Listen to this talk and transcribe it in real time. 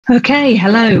Okay,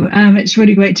 hello. It's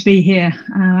really great to be here.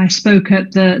 I spoke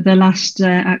at the last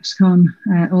AxCon,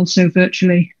 also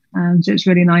virtually, so it's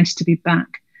really nice to be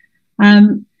back.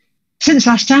 Since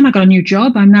last time, I got a new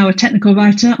job. I'm now a technical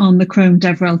writer on the Chrome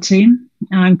DevRel team.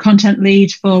 I'm content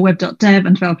lead for web.dev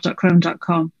and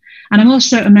developer.chrome.com. And I'm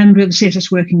also a member of the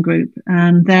CSS working group,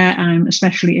 and there I'm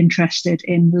especially interested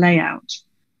in layout.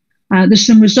 There's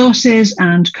some resources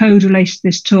and code related to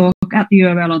this talk at the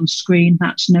URL on screen.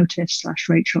 That's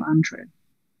notice/Rachel Andrew.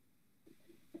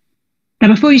 Now,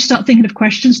 before you start thinking of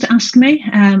questions to ask me,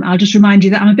 I'll just remind you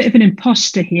that I'm a bit of an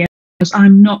imposter here because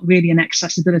I'm not really an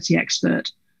accessibility expert.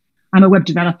 I'm a web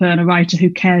developer and a writer who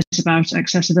cares about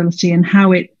accessibility and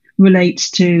how it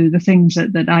relates to the things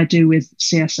that I do with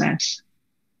CSS.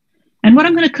 And what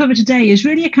I'm going to cover today is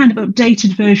really a kind of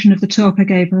updated version of the talk I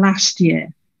gave last year.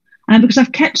 Because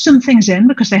I've kept some things in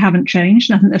because they haven't changed.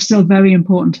 And I think they're still very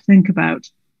important to think about.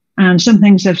 And some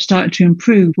things have started to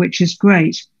improve, which is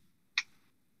great.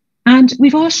 And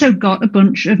we've also got a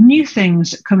bunch of new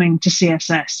things coming to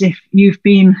CSS. If you've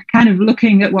been kind of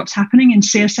looking at what's happening in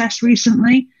CSS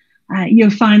recently, you'll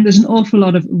find there's an awful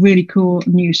lot of really cool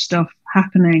new stuff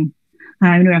happening.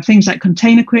 We have things like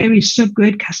container queries,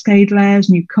 subgrid, cascade layers,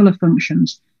 new color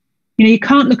functions. You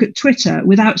can't look at Twitter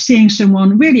without seeing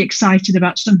someone really excited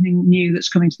about something new that's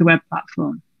coming to the web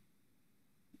platform.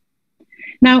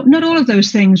 Now, not all of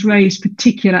those things raise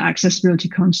particular accessibility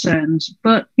concerns,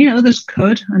 but others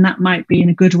could, and that might be in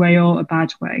a good way or a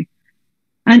bad way.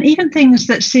 And even things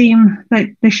that seem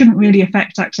like they shouldn't really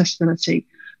affect accessibility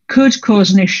could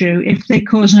cause an issue if they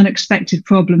cause an unexpected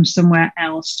problem somewhere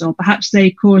else, or perhaps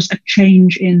they cause a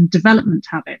change in development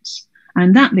habits,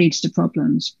 and that leads to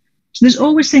problems. So there's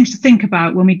always things to think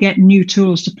about when we get new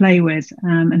tools to play with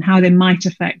and how they might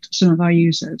affect some of our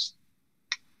users.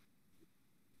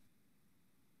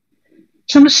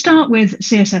 So I'm going to start with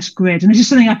CSS Grid. And this is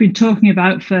something I've been talking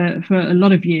about for a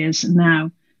lot of years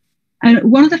now. And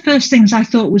one of the first things I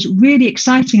thought was really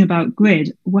exciting about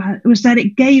Grid was that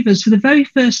it gave us, for the very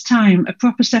first time, a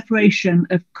proper separation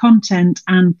of content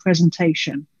and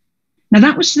presentation. Now,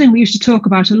 that was something we used to talk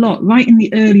about a lot right in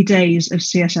the early days of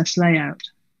CSS layout.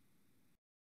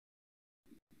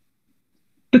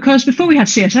 Because before we had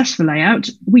CSS for layout,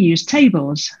 we used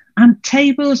tables, and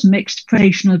tables mixed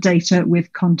presentational data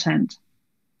with content.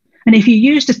 And if you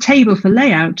used a table for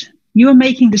layout, you were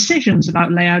making decisions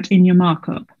about layout in your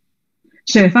markup.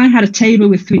 So if I had a table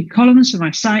with 3 columns for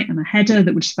my site and a header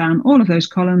that would span all of those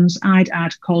columns, I'd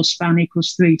add colspan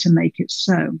equals 3 to make it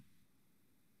so.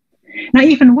 Now,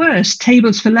 even worse,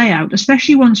 tables for layout,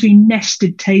 especially once we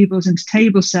nested tables into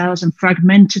table cells and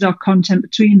fragmented our content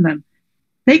between them,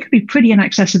 they could be pretty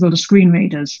inaccessible to screen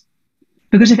readers,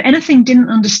 because if anything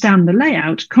didn't understand the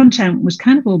layout, content was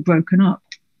kind of all broken up.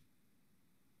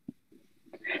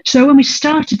 So when we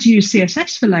started to use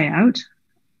CSS for layout,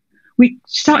 we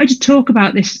started to talk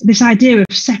about this idea of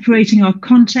separating our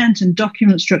content and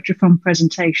document structure from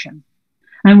presentation.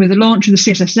 And with the launch of the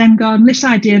CSS Zen Garden, this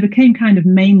idea became kind of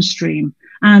mainstream,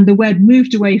 and the web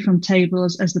moved away from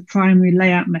tables as the primary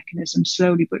layout mechanism,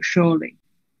 slowly but surely.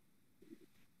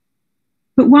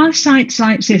 But while sites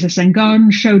like CSS Zen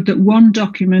Garden showed that one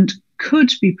document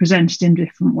could be presented in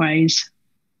different ways,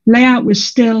 layout was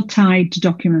still tied to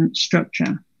document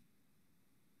structure.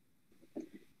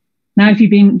 Now, if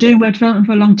you've been doing web development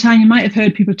for a long time, you might have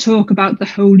heard people talk about the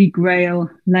Holy Grail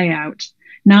layout.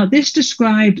 Now, this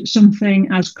described something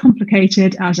as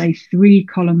complicated as a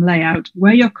 3-column layout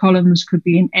where your columns could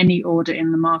be in any order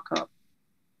in the markup.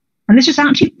 And this is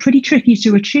actually pretty tricky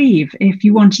to achieve if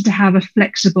you wanted to have a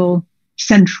flexible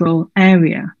central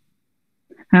area.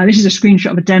 This is a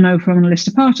screenshot of a demo from an List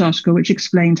Apart article which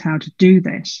explains how to do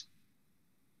this.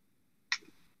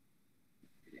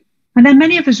 And then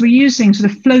many of us were using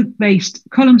sort of float-based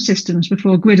column systems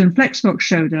before Grid and Flexbox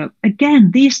showed up.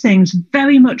 Again, these things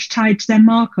very much tied to their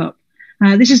markup.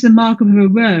 This is the markup of a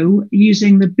row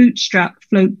using the Bootstrap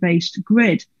float-based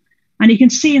grid. And you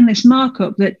can see in this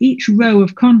markup that each row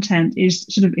of content is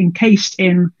sort of encased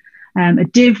in a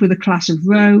div with a class of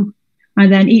row.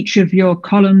 And then each of your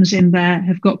columns in there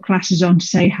have got classes on to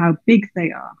say how big they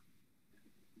are.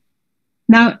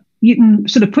 Now, you can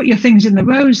sort of put your things in the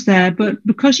rows there, but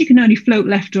because you can only float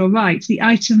left or right, the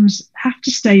items have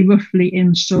to stay roughly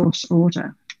in source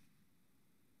order.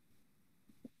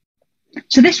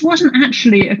 So this wasn't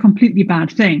actually a completely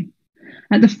bad thing.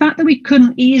 The fact that we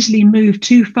couldn't easily move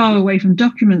too far away from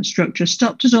document structure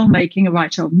stopped us all making a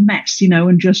right old mess,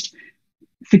 and just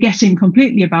forgetting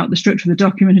completely about the structure of the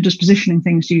document and just positioning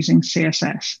things using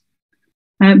CSS.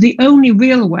 The only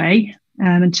real way,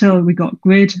 until we got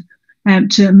Grid,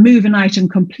 to move an item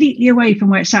completely away from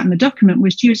where it sat in the document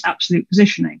was to use absolute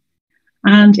positioning.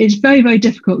 And it's very, very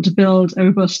difficult to build a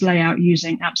robust layout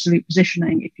using absolute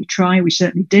positioning. If you try, we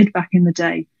certainly did back in the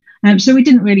day. So we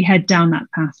didn't really head down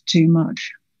that path too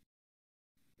much.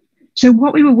 So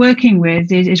what we were working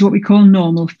with is what we call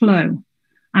normal flow.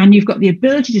 And you've got the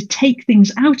ability to take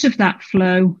things out of that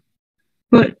flow,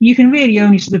 but you can really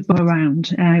only sort of go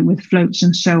around with floats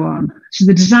and so on. So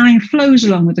the design flows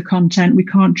along with the content. We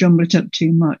can't jumble it up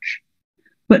too much.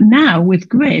 But now with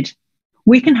grid,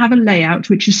 we can have a layout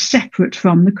which is separate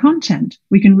from the content.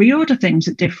 We can reorder things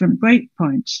at different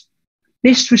breakpoints.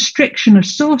 This restriction of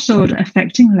source order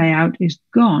affecting layout is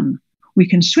gone. We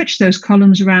can switch those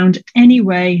columns around any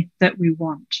way that we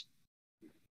want.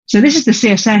 So this is the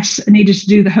CSS needed to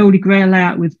do the Holy Grail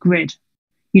layout with grid.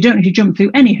 You don't need to jump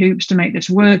through any hoops to make this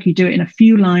work. You do it in a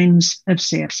few lines of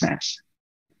CSS.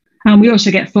 And we also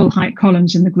get full height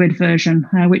columns in the grid version,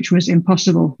 which was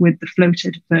impossible with the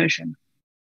floated version.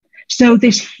 So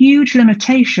this huge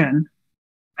limitation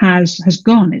has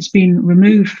gone. It's been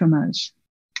removed from us.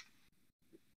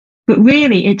 But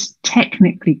really, it's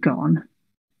technically gone.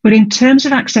 But in terms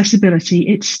of accessibility,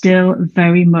 it still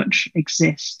very much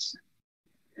exists.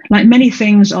 Like many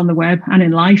things on the web and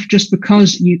in life, just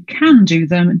because you can do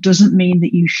them doesn't mean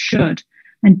that you should.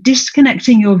 And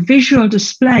disconnecting your visual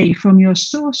display from your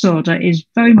source order is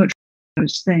very much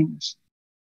those things.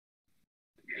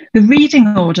 The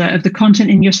reading order of the content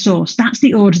in your source, that's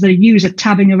the order that a user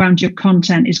tabbing around your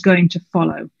content is going to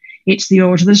follow. It's the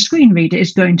order that a screen reader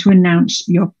is going to announce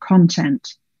your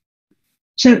content.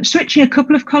 So switching a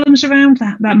couple of columns around,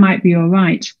 that might be all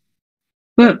right.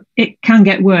 But it can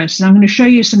get worse. And I'm going to show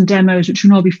you some demos which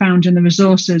can all be found in the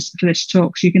resources for this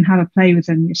talk so you can have a play with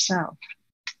them yourself.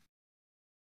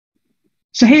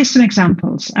 So here's some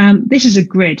examples. This is a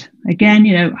grid. Again,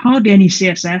 hardly any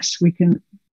CSS. We can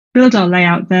build our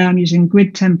layout there. I'm using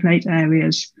grid template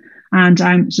areas. And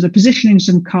I'm sort of positioning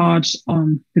some cards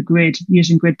on the grid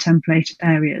using grid template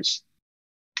areas.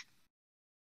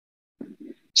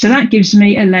 So that gives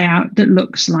me a layout that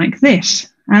looks like this.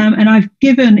 And I've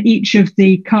given each of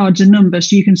the cards a number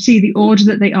so you can see the order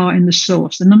that they are in the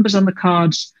source. The numbers on the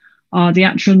cards are the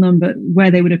actual number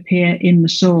where they would appear in the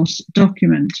source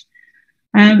document.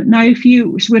 Now, if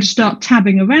you were to start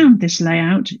tabbing around this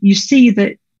layout, you see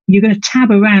that you're going to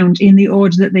tab around in the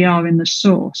order that they are in the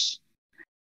source.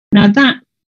 Now, that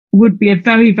would be a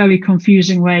very, very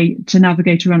confusing way to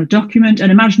navigate around a document.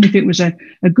 And imagine if it was a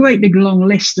great big long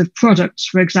list of products,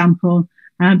 for example,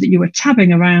 that you were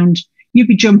tabbing around, you'd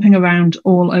be jumping around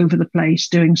all over the place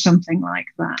doing something like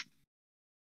that.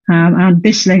 And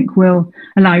this link will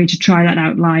allow you to try that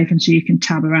out live and so you can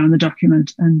tab around the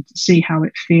document and see how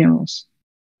it feels.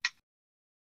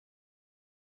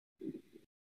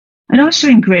 And also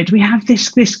in grid, we have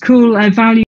this cool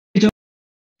value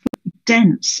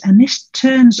dense, and this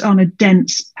turns on a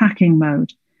dense packing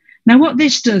mode. Now, what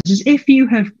this does is if you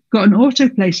have got an auto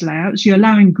place layout, so you're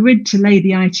allowing grid to lay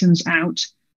the items out.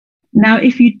 Now,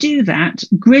 if you do that,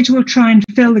 grid will try and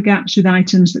fill the gaps with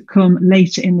items that come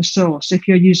later in the source if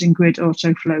you're using grid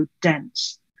autoflow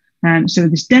dense. So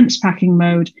this dense packing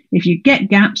mode, if you get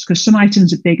gaps, because some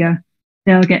items are bigger,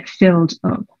 they'll get filled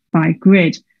up by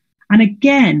grid. And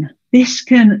again, this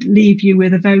can leave you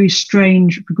with a very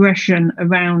strange progression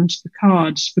around the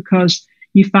cards because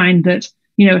you find that,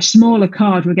 a smaller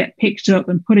card will get picked up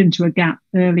and put into a gap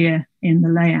earlier in the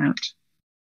layout.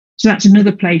 So that's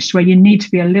another place where you need to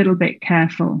be a little bit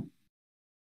careful.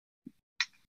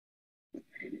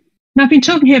 Now, I've been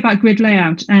talking here about grid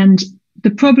layout, and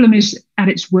the problem is at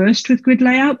its worst with grid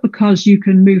layout because you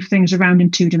can move things around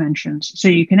in 2 dimensions. So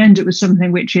you can end up with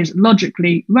something which is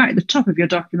logically right at the top of your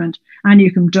document, and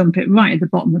you can dump it right at the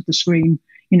bottom of the screen,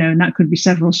 and that could be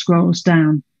several scrolls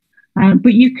down.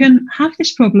 But you can have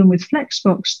this problem with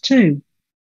Flexbox too.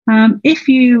 If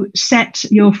you set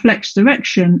your flex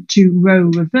direction to row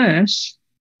reverse,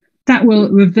 that will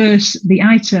reverse the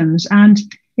items, and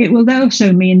it will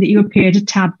also mean that you appear to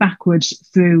tab backwards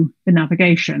through the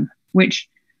navigation, which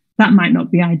that might not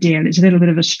be ideal. It's a little bit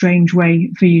of a strange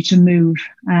way for you to move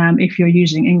if you're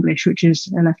using English, which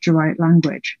is a left to right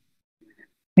language.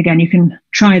 Again, you can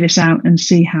try this out and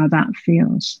see how that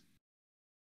feels.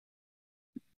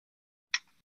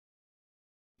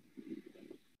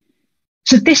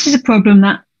 So this is a problem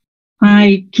that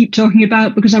I keep talking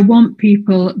about because I want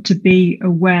people to be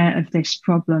aware of this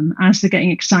problem as they're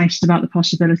getting excited about the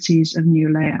possibilities of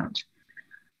new layout.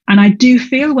 And I do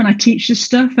feel when I teach this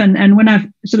stuff and when I've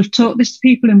sort of taught this to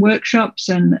people in workshops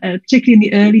and particularly in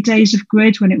the early days of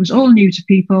grid, when it was all new to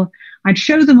people, I'd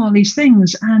show them all these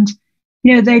things and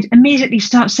they'd immediately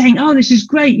start saying, oh, this is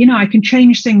great. I can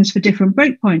change things for different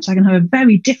breakpoints. I can have a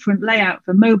very different layout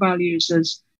for mobile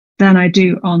users than I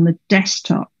do on the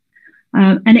desktop.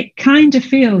 And it kind of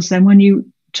feels then when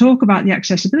you talk about the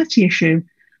accessibility issue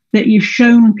that you've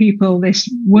shown people this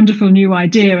wonderful new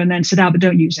idea and then said, but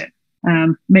don't use it.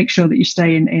 Make sure that you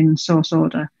stay in source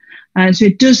order. So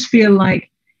it does feel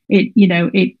like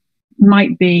it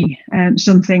might be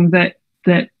something that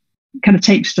kind of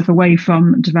takes stuff away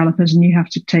from developers and you have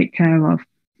to take care of.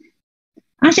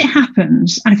 As it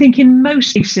happens, I think in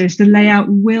most cases, the layout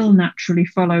will naturally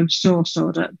follow source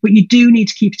order, but you do need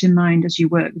to keep it in mind as you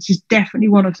work. This is definitely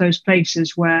one of those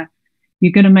places where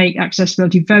you're going to make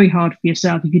accessibility very hard for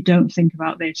yourself if you don't think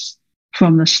about this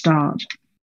from the start.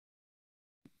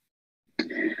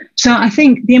 So I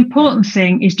think the important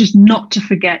thing is just not to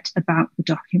forget about the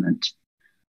document.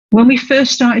 When we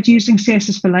first started using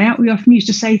CSS for layout, we often used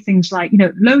to say things like,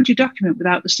 load your document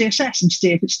without the CSS and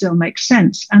see if it still makes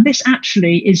sense. And this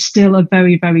actually is still a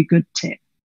very, very good tip.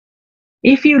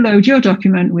 If you load your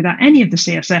document without any of the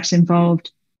CSS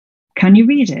involved, can you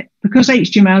read it? Because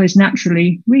HTML is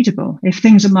naturally readable. If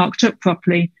things are marked up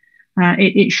properly,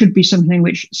 it should be something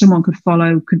which someone could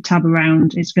follow, could tab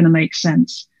around. It's going to make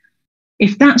sense.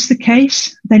 If that's the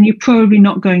case, then you're probably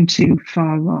not going too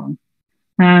far wrong.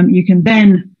 You can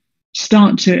then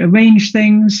start to arrange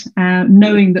things,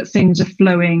 knowing that things are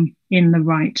flowing in the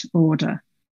right order.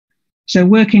 So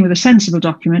working with a sensible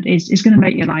document is going to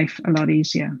make your life a lot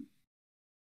easier.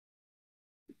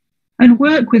 And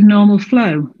work with normal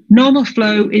flow. Normal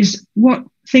flow is what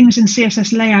things in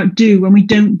CSS layout do when we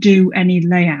don't do any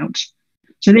layout.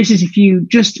 So this is if you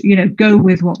just go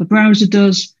with what the browser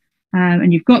does,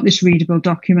 and you've got this readable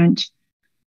document.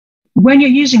 When you're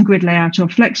using grid layout or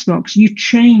flexbox, you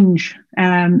change,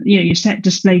 you set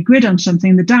display grid on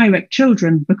something, the direct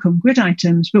children become grid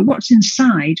items, but what's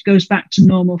inside goes back to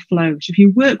normal flow. So if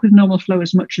you work with normal flow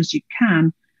as much as you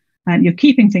can, you're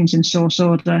keeping things in source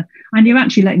order, and you're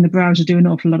actually letting the browser do an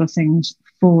awful lot of things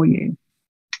for you.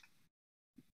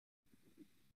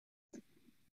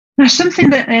 Now, something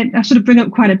that I sort of bring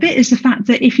up quite a bit is the fact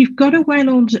that if you've got a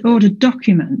well-ordered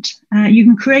document, you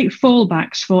can create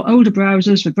fallbacks for older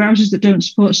browsers, for browsers that don't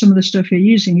support some of the stuff you're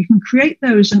using. You can create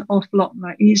those an awful lot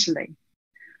more easily.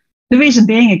 The reason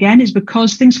being, again, is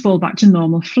because things fall back to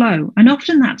normal flow, and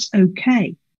often that's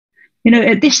okay.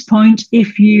 At this point,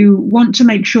 if you want to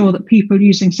make sure that people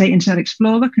using, say, Internet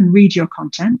Explorer can read your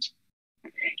content,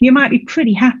 you might be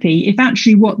pretty happy if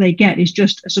actually what they get is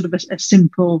just a sort of a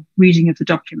simple reading of the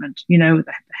document, the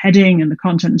heading and the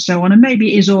content and so on. And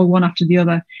maybe it is all one after the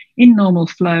other in normal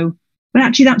flow, but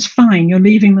actually that's fine. You're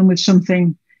leaving them with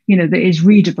something, that is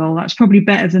readable. That's probably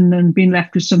better than being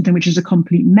left with something which is a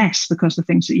complete mess because the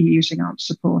things that you're using aren't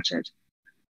supported.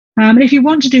 And if you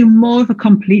want to do more of a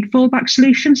complete fallback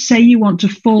solution, say you want to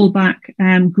fall back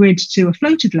grid to a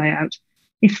floated layout,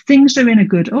 if things are in a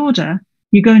good order,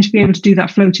 you're going to be able to do that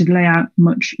floated layout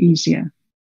much easier.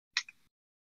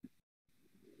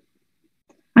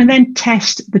 And then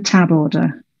test the tab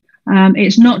order.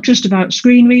 It's not just about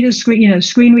screen readers.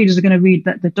 Screen readers are going to read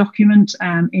the document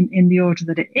in the order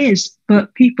that it is,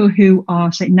 but people who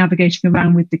are, say, navigating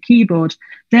around with the keyboard,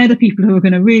 they're the people who are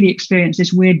going to really experience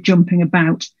this weird jumping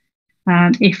about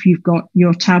if you've got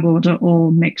your tab order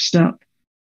all mixed up.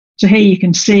 So here you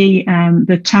can see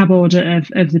the tab order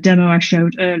of the demo I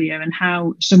showed earlier and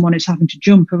how someone is having to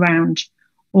jump around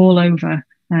all over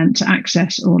to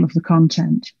access all of the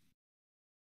content.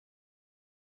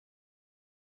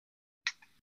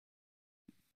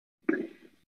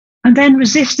 And then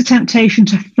resist the temptation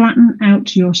to flatten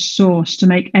out your source to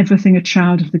make everything a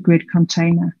child of the grid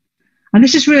container. And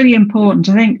this is really important.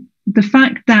 I think the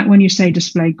fact that when you say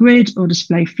display grid or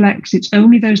display flex, it's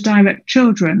only those direct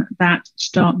children that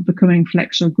start becoming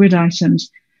flex or grid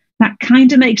items. That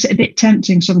kind of makes it a bit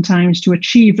tempting sometimes to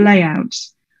achieve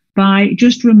layouts by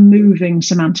just removing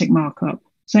semantic markup.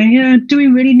 Saying, do we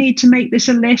really need to make this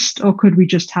a list, or could we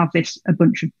just have this a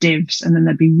bunch of divs and then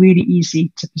they'd be really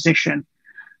easy to position?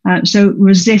 So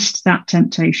resist that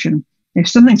temptation. If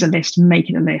something's a list, make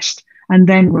it a list, and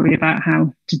then worry about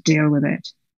how to deal with it.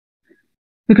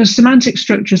 Because semantic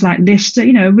structures like lists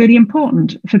are, really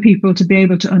important for people to be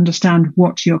able to understand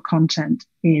what your content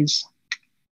is.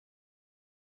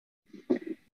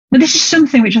 But this is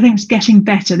something which I think is getting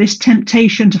better. This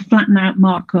temptation to flatten out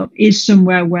markup is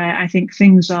somewhere where I think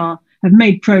things have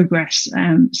made progress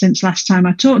since last time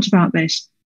I talked about this.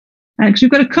 Because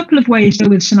we've got a couple of ways to go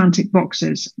with semantic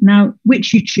boxes. Now,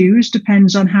 which you choose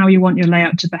depends on how you want your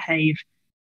layout to behave.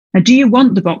 Do you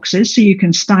want the boxes so you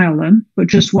can style them, but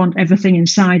just want everything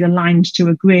inside aligned to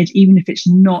a grid, even if it's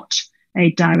not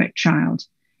a direct child?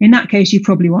 In that case, you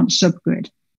probably want subgrid.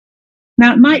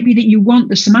 Now, it might be that you want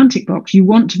the semantic box. You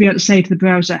want to be able to say to the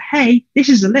browser, hey, this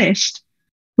is a list,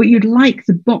 but you'd like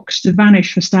the box to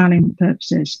vanish for styling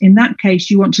purposes. In that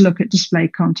case, you want to look at display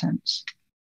contents.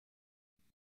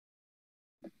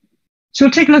 So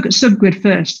we'll take a look at subgrid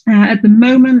first. At the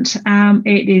moment,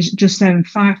 it is just there in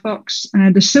Firefox.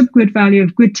 The subgrid value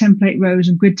of grid template rows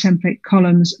and grid template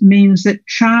columns means that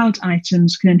child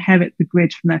items can inherit the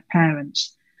grid from their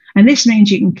parents. And this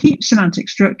means you can keep semantic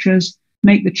structures,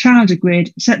 make the child a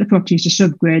grid, set the properties to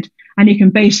subgrid, and you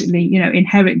can basically,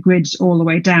 inherit grids all the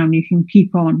way down. You can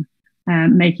keep on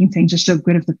making things a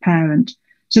subgrid of the parent.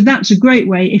 So that's a great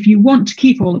way if you want to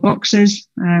keep all the boxes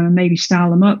and maybe style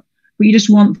them up, but you just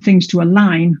want things to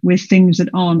align with things that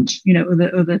aren't,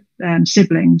 other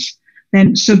siblings,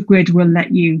 then subgrid will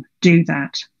let you do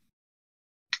that.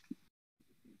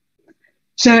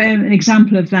 So an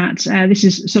example of that, this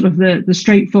is sort of the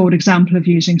straightforward example of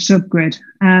using subgrid.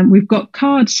 We've got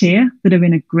cards here that are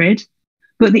in a grid,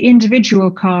 but the individual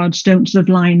cards don't sort of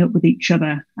line up with each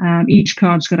other. Each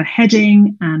card's got a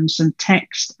heading and some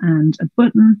text and a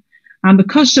button. And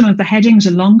because some of the headings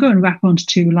are longer and wrap onto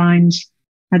 2 lines,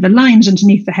 the lines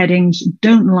underneath the headings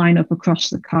don't line up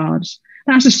across the cards.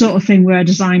 That's the sort of thing where a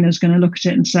designer is going to look at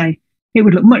it and say, it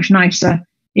would look much nicer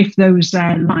if those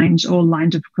lines all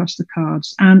lined up across the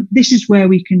cards. And this is where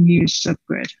we can use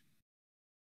subgrid.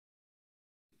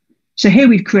 So here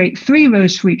we'd create 3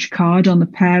 rows for each card on the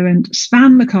parent,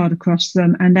 span the card across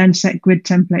them, and then set grid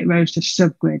template rows to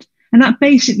subgrid. And that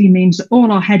basically means that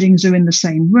all our headings are in the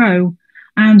same row,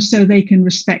 and so they can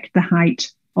respect the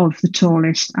height of the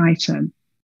tallest item.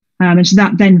 And so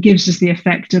that then gives us the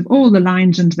effect of all the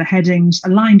lines under the headings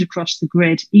aligned across the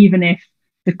grid, even if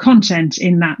the content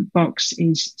in that box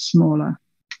is smaller.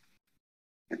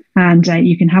 And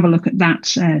you can have a look at that.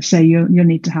 So you'll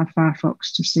need to have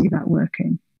Firefox to see that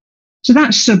working. So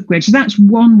that's subgrid. So that's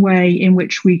one way in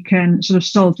which we can sort of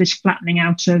solve this flattening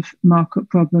out of markup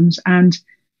problems. And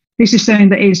this is something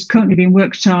that is currently being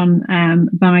worked on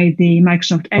by the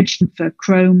Microsoft Edge for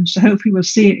Chrome. So hopefully we'll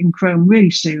see it in Chrome really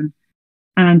soon.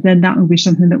 And then that will be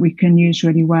something that we can use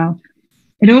really well.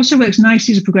 It also works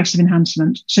nicely as a progressive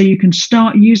enhancement. So you can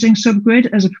start using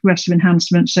subgrid as a progressive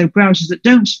enhancement. So browsers that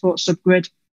don't support subgrid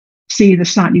see the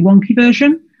slightly wonky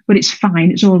version, but it's fine.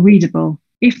 It's all readable.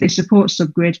 If they support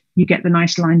subgrid, you get the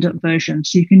nice lined up version.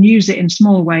 So you can use it in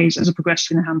small ways as a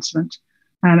progressive enhancement.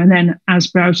 And then as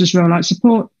browsers roll out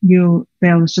support, you'll be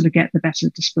able to sort of get the better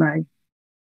display.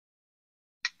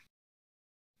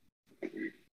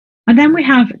 And then we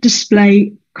have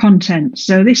display content.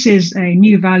 So this is a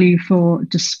new value for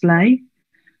display.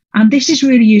 And this is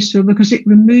really useful because it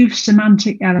removes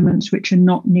semantic elements which are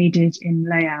not needed in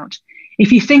layout.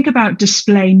 If you think about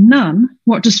display none,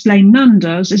 what display none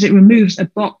does is it removes a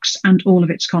box and all of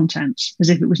its contents as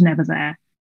if it was never there.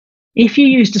 If you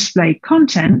use display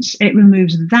contents, it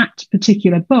removes that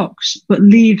particular box, but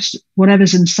leaves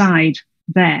whatever's inside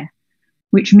there,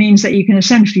 which means that you can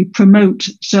essentially promote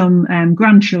some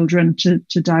grandchildren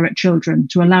to direct children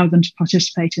to allow them to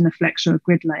participate in a flex or a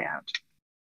grid layout.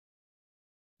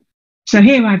 So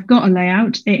here I've got a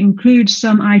layout. It includes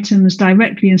some items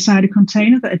directly inside a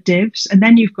container that are divs, and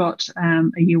then you've got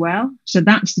a UL. So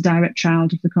that's the direct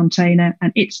child of the container,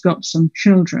 and it's got some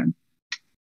children.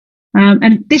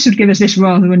 And this would give us this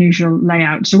rather unusual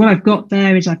layout. So what I've got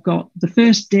there is I've got the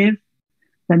first div,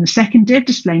 then the second div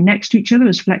displaying next to each other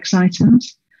as flex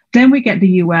items. Then we get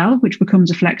the UL, which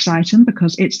becomes a flex item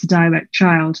because it's the direct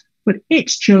child, but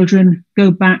its children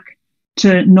go back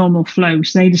to normal flow.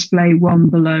 So they display one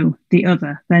below the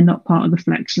other. They're not part of the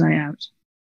flex layout.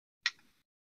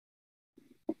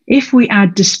 If we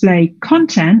add display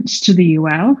contents to the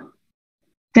UL,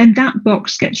 then that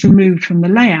box gets removed from the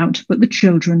layout, but the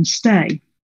children stay.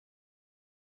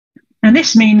 And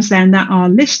this means then that our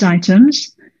list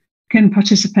items can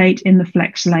participate in the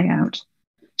flex layout.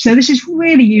 So this is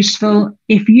really useful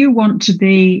if you want to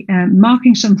be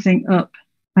marking something up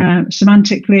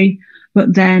semantically,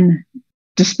 but then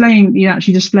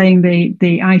actually displaying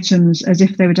the items as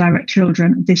if they were direct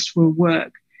children. This will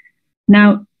work.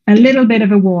 Now, a little bit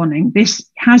of a warning. This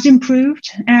has improved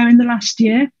in the last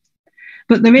year,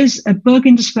 but there is a bug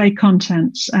in display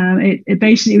contents. It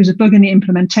basically was a bug in the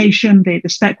implementation. The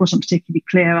spec wasn't particularly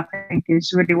clear, I think,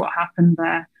 is really what happened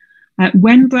there.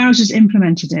 When browsers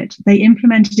implemented it, they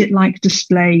implemented it like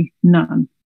display none,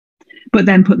 but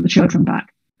then put the children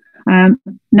back.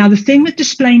 Now, the thing with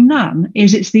display none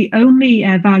is it's the only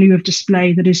value of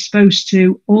display that is supposed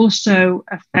to also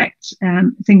affect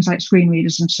things like screen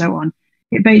readers and so on.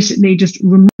 It basically just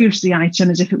removes the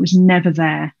item as if it was never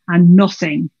there and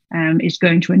nothing is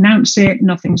going to announce it.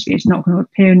 It's not going to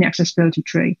appear in the accessibility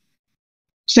tree.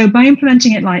 So by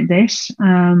implementing it like this,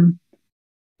 the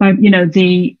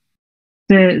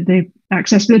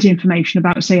accessibility information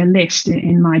about, say, a list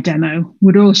in my demo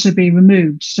would also be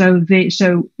removed. So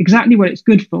exactly what it's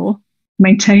good for,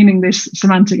 maintaining this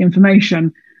semantic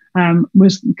information,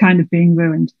 was kind of being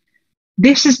ruined.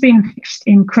 This has been fixed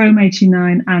in Chrome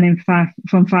 89 and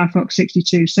from Firefox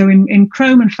 62. So in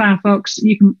Chrome and Firefox,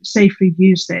 you can safely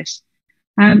use this.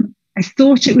 I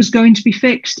thought it was going to be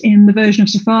fixed in the version of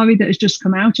Safari that has just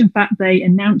come out. In fact, they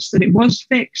announced that it was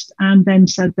fixed and then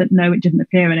said that no, it didn't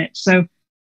appear in it. So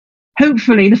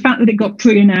hopefully the fact that it got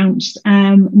pre-announced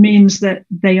means that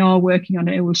they are working on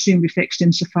it. It will soon be fixed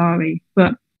in Safari.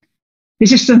 But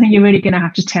this is something you're really going to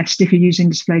have to test if you're using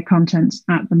display contents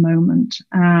at the moment.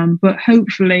 But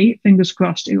hopefully, fingers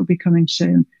crossed, it will be coming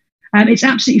soon. It's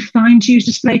absolutely fine to use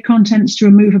display contents to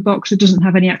remove a box that doesn't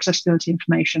have any accessibility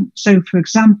information. So, for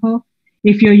example,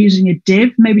 if you're using a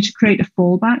div, maybe to create a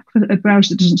fallback for a browser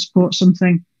that doesn't support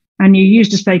something, and you use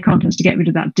display contents to get rid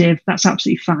of that div, that's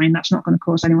absolutely fine. That's not going to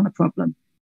cause anyone a problem.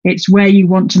 It's where you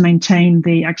want to maintain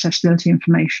the accessibility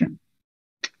information.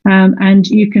 And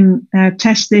you can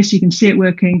test this. You can see it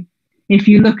working. If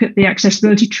you look at the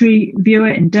accessibility tree viewer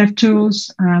in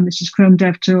DevTools, this is Chrome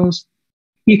DevTools,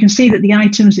 you can see that the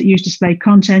items that use display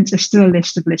contents are still a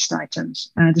list of list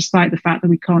items, despite the fact that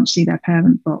we can't see their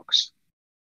parent box.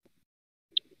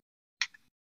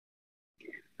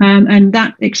 And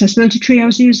that accessibility tree I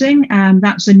was using,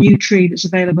 that's a new tree that's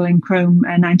available in Chrome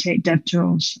 98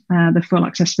 DevTools, the full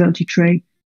accessibility tree.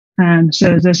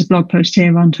 So there's a blog post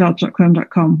here on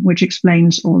developers.chrome.com which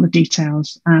explains all the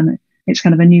details, and it's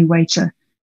kind of a new way to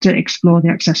explore the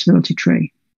accessibility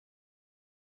tree.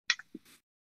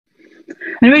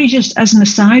 And really, just as an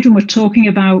aside, when we're talking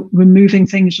about removing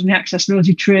things from the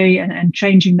accessibility tree and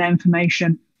changing their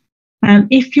information,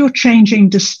 if you're changing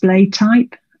display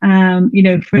type,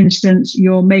 for instance,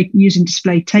 you're using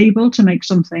display table to make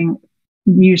something,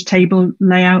 use table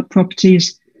layout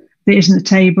properties that isn't a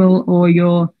table, or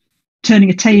you're turning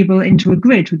a table into a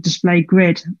grid with display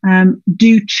grid,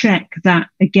 do check that,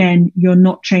 again, you're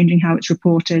not changing how it's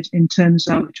reported in terms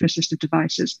of to assistive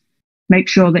devices. Make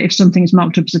sure that if something is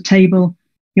marked up as a table,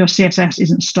 your CSS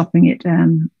isn't stopping it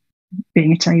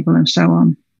being a table, and so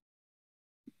on.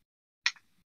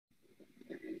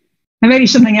 And maybe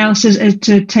something else is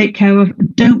to take care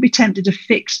of. Don't be tempted to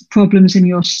fix problems in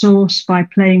your source by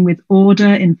playing with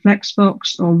order in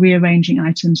Flexbox or rearranging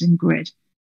items in grid.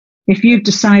 If you've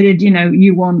decided,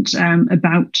 you want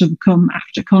about to come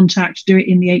after contact, do it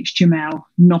in the HTML,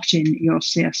 not in your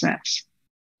CSS.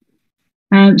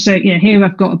 So here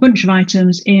I've got a bunch of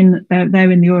items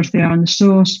they're in the order they are in the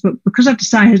source, but because I've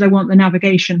decided I want the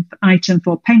navigation item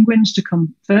for penguins to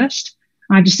come first,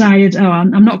 I decided,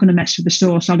 I'm not going to mess with the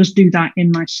source. I'll just do that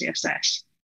in my CSS.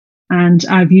 And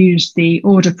I've used the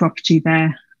order property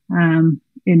there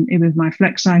with my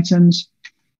flex items,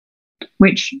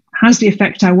 which has the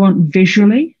effect I want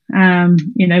visually.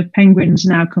 Penguins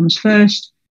now comes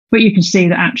first, but you can see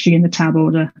that actually in the tab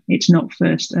order, it's not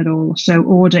first at all. So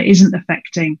order isn't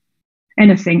affecting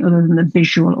anything other than the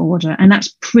visual order. And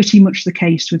that's pretty much the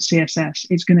case with CSS.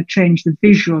 It's going to change the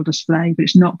visual display, but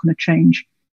it's not going to change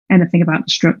anything about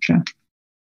the structure.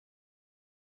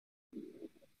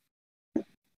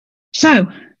 So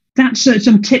that's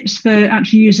some tips for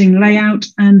actually using layout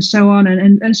and so on,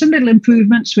 and some little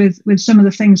improvements with some of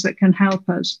the things that can help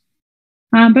us.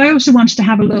 But I also wanted to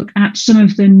have a look at some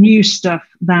of the new stuff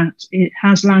that it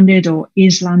has landed or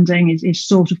is landing, is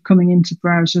sort of coming into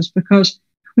browsers, because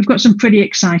we've got some pretty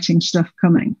exciting stuff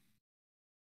coming.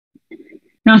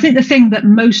 Now, I think the thing that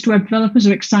most web developers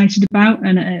are excited about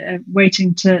and are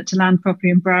waiting to land properly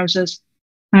in browsers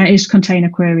is container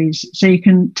queries. So you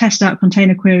can test out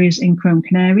container queries in Chrome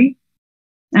Canary,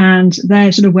 and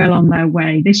they're sort of well on their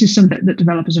way. This is something that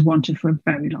developers have wanted for a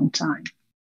very long time.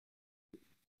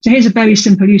 So here's a very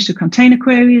simple use of container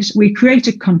queries. We create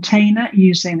a container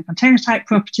using the container type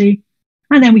property,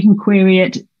 and then we can query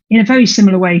it in a very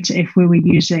similar way to if we were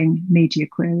using media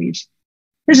queries.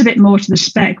 There's a bit more to the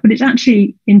spec, but it's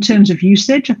actually, in terms of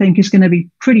usage, I think is going to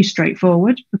be pretty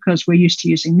straightforward because we're used to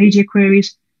using media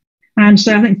queries. And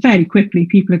so I think fairly quickly,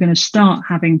 people are going to start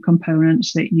having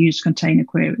components that use container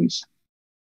queries.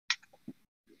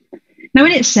 Now,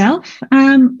 in itself,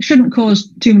 shouldn't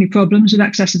cause too many problems with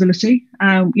accessibility.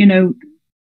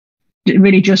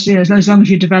 Really just, as long as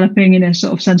you're developing in a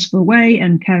sort of sensible way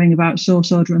and caring about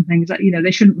source order and things,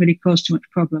 they shouldn't really cause too much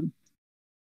problem.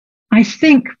 I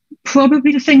think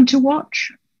probably the thing to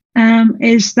watch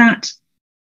is that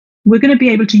we're going to be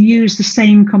able to use the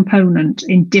same component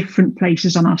in different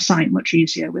places on our site much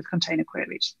easier with container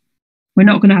queries. We're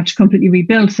not going to have to completely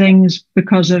rebuild things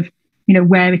because of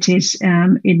where it is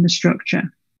in the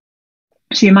structure.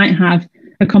 So you might have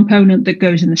a component that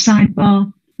goes in the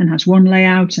sidebar and has one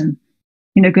layout, and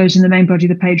goes in the main body of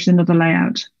the page with another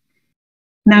layout.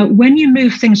 Now, when you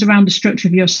move things around the structure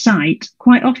of your site,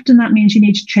 quite often that means you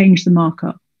need to change the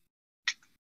markup.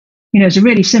 As a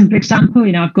really simple example,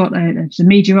 I've got a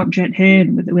media object here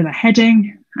with a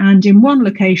heading, and in one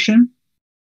location,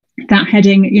 that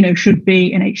heading, should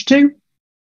be in H2.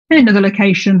 In another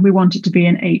location, we want it to be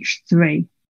in H3.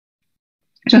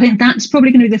 So I think that's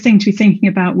probably going to be the thing to be thinking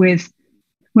about with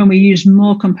when we use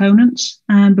more components,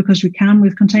 because we can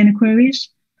with container queries,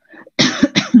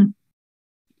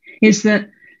 is that,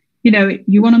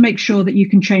 you want to make sure that you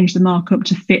can change the markup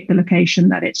to fit the location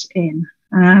that it's in.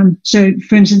 So,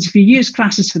 for instance, if you use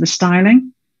classes for the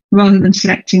styling, rather than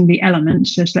selecting the element,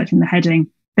 so selecting the heading,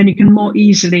 then you can more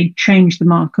easily change the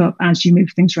markup as you move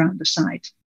things around the site.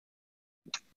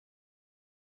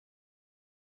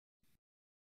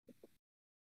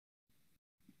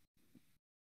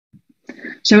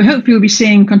 So hopefully we'll be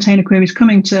seeing container queries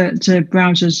coming to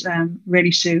browsers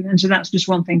really soon. And so that's just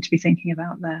one thing to be thinking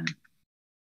about there.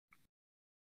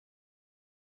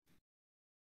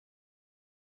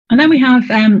 And then we have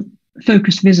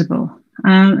focus visible.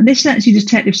 This lets you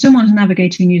detect if someone's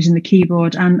navigating using the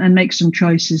keyboard and make some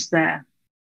choices there.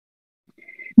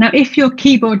 Now, if you're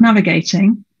keyboard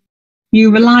navigating,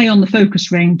 you rely on the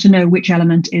focus ring to know which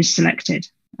element is selected.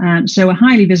 So a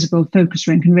highly visible focus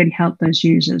ring can really help those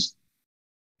users.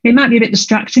 It might be a bit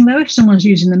distracting, though, if someone's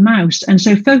using the mouse. And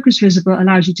so focus visible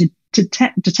allows you to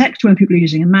detect when people are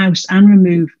using a mouse and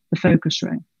remove the focus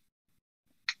ring.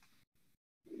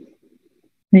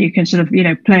 And you can sort of,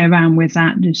 play around with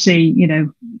that to see,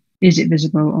 is it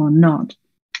visible or not.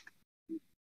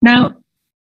 Now,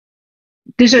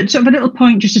 there's a sort of a little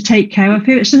point just to take care of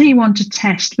here. It's something you want to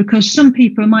test because some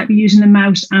people might be using the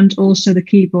mouse and also the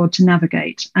keyboard to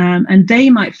navigate. And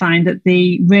they might find that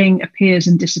the ring appears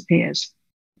and disappears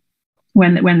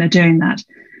when they're doing that.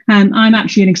 I'm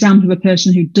actually an example of a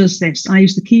person who does this. I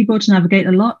use the keyboard to navigate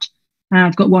a lot.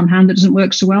 I've got one hand that doesn't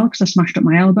work so well because I smashed up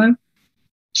my elbow.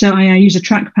 So I use a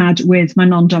trackpad with my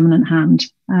non-dominant hand.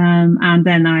 And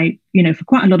then I, for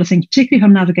quite a lot of things, particularly if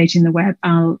I'm navigating the web,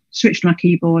 I'll switch to my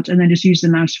keyboard and then just use the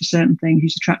mouse for certain things,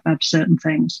 use the trackpad for certain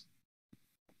things.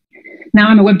 Now,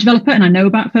 I'm a web developer and I know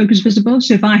about focus visible.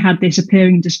 So if I had this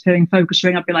appearing and disappearing focus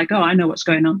ring, I'd be like, oh, I know what's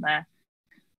going on there.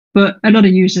 But a lot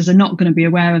of users are not going to be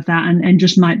aware of that and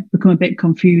just might become a bit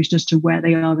confused as to where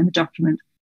they are in the document.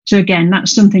 So again,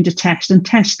 that's something to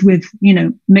test with,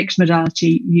 mixed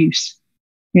modality use.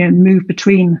 Move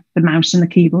between the mouse and the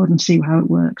keyboard and see how it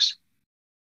works.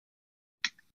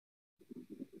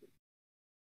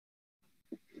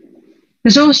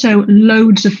 There's also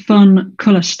loads of fun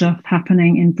color stuff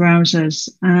happening in browsers.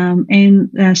 In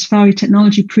Safari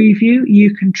Technology Preview,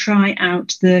 you can try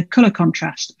out the color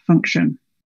contrast function.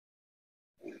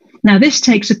 Now, this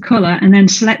takes a color and then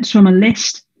selects from a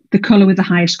list the color with the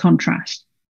highest contrast.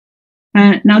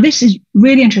 Now, this is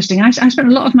really interesting. I spent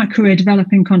a lot of my career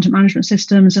developing content management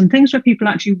systems and things where people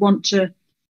actually want to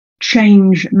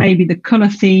change maybe the color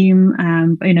theme,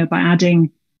 by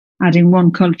adding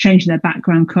one color, changing their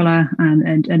background color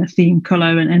and a theme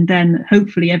color, and then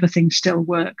hopefully everything still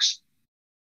works.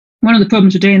 One of the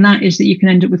problems with doing that is that you can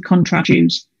end up with contrast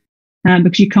issues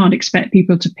because you can't expect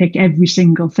people to pick every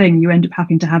single thing. You end up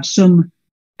having to have some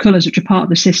colors which are part of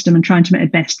the system and trying to make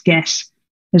a best guess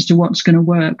as to what's going to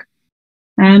work.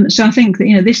 So I think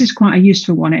that, this is quite a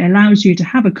useful one. It allows you to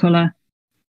have a color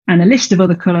and a list of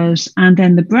other colors, and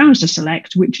then the browser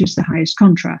select which is the highest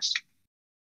contrast.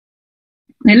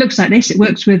 And it looks like this. It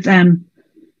works with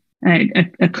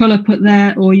a color put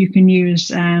there, or you can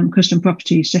use custom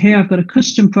properties. So here I've got a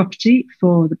custom property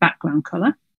for the background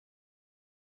color.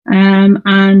 And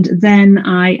then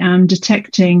I am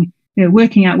detecting,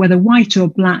 working out whether white or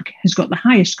black has got the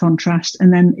highest contrast,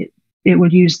 and then it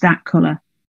will use that color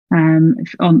on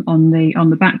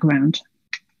the background.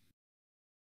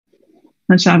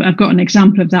 And so I've got an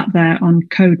example of that there on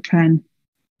CodePen,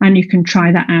 and you can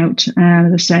try that out.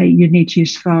 As I say, you need to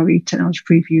use Safari Technology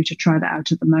Preview to try that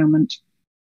out at the moment.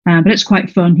 But it's quite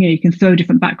fun here. You can throw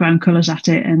different background colors at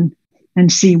it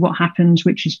and see what happens,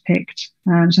 which is picked.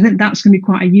 So I think that's going to be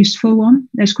quite a useful one.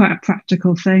 It's quite a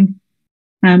practical thing.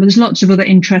 But there's lots of other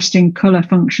interesting color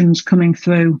functions coming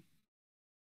through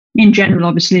in general,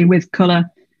 obviously, with color.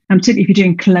 And particularly if you're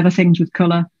doing clever things with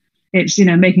color, it's,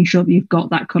 making sure that you've got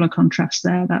that color contrast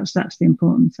there. That's the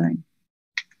important thing.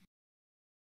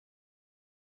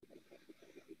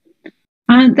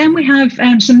 And then we have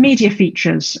some media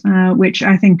features, which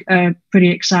I think are pretty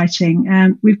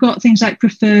exciting. We've got things like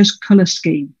prefers color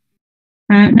scheme.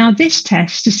 Now, this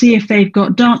tests to see if they've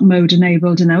got dark mode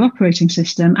enabled in their operating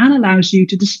system and allows you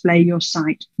to display your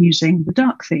site using the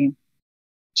dark theme.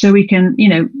 So we can,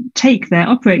 take their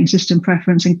operating system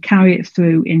preference and carry it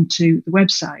through into the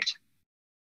website.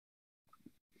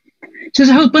 So there's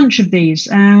a whole bunch of these.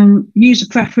 User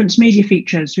preference media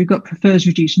features. We've got prefers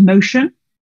reduced motion,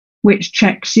 which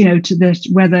checks,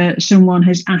 whether someone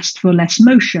has asked for less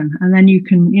motion, and then you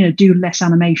can, do less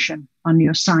animation on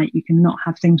your site. You can not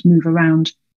have things move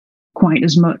around quite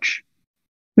as much.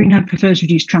 We can have prefers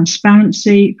reduced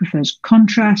transparency, prefers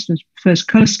contrast, prefers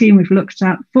color scheme we've looked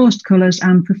at, forced colors,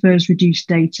 and prefers reduced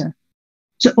data.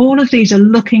 So all of these are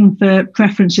looking for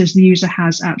preferences the user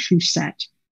has actually set.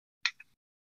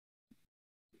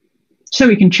 So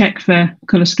we can check for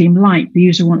color scheme light. The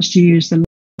user wants to use the light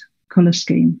color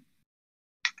scheme.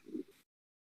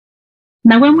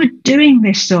 Now, when we're doing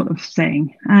this sort of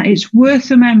thing, it's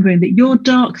worth remembering that your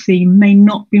dark theme may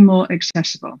not be more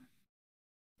accessible.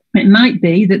 It might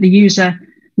be that the user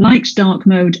likes dark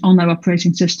mode on their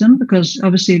operating system because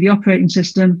obviously the operating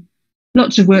system,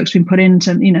 lots of work's been put in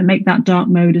to make that dark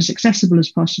mode as accessible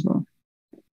as possible.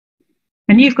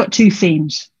 And you've got two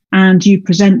themes and you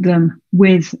present them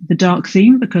with the dark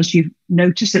theme because you've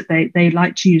noticed that they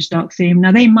like to use dark theme.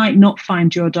 Now, they might not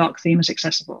find your dark theme as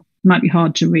accessible. It might be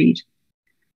hard to read.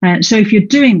 So if you're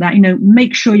doing that,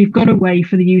 make sure you've got a way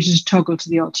for the users to toggle to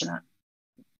the alternate.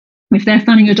 If they're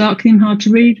finding your dark theme hard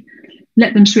to read,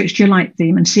 let them switch to your light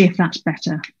theme and see if that's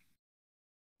better.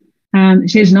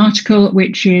 Here's an article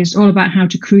which is all about how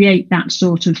to create that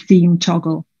sort of theme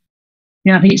toggle.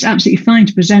 I think it's absolutely fine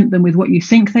to present them with what you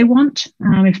think they want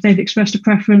if they've expressed a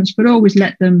preference, but always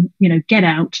let them, get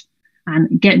out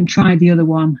and get and try the other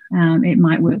one. It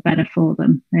might work better for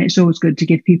them. It's always good to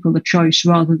give people the choice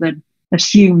rather than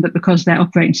assume that because their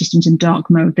operating system's in dark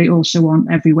mode, they also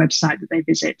want every website that they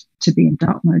visit to be in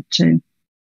dark mode too.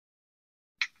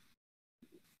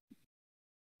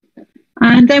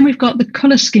 And then we've got the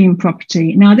color scheme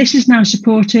property. Now, this is now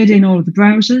supported in all of the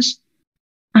browsers.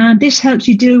 And this helps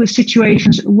you deal with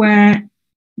situations where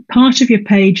part of your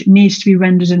page needs to be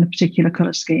rendered in a particular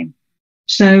color scheme.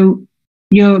 So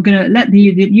you're going to let the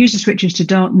user switches to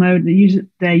dark mode.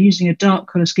 They're using a dark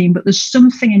color scheme, but there's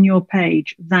something in your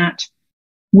page that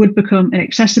would become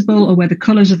inaccessible or where the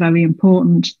colors are very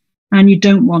important, and you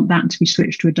don't want that to be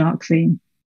switched to a dark theme.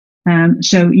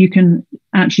 So you can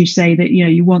actually say that,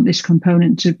 you want this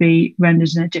component to be rendered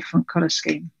in a different color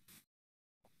scheme.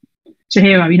 So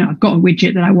here, I've got a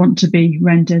widget that I want to be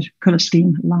rendered color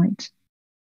scheme light.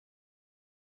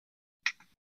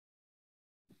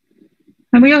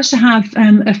 And we also have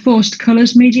a forced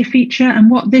colors media feature.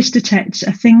 And what this detects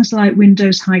are things like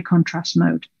Windows high contrast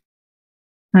mode.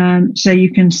 So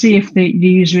you can see if the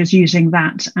user is using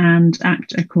that and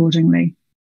act accordingly.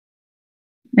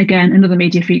 Again, another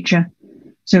media feature.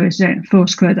 So it's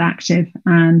forced colored active,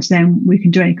 and then we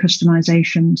can do any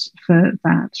customizations for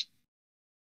that.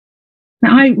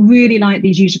 Now, I really like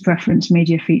these user preference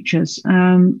media features.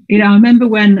 I remember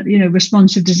when,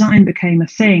 responsive design became a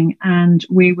thing and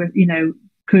we were,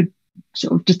 could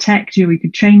sort of detect, we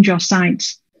could change our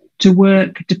sites to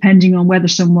work depending on whether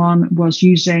someone was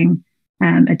using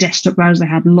a desktop browser, they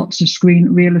had lots of screen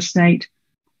real estate,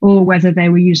 or whether they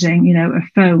were using, a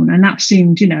phone. And that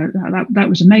seemed, that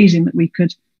was amazing that we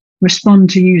could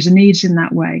respond to user needs in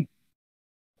that way.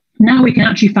 Now we can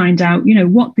actually find out,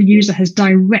 what the user has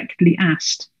directly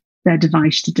asked their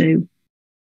device to do.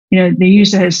 The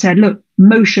user has said, look,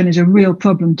 motion is a real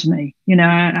problem to me.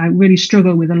 I really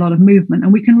struggle with a lot of movement,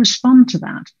 and we can respond to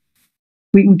that.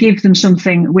 We can give them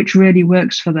something which really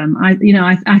works for them. I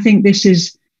think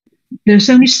there's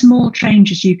only small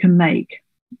changes you can make,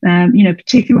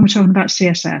 particularly when we're talking about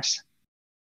CSS.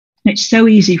 It's so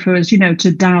easy for us,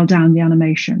 to dial down the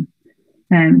animation.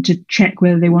 To check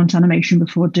whether they want animation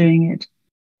before doing it.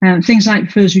 Things like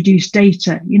prefers reduced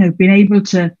data, being able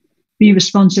to be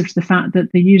responsive to the fact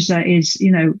that the user is,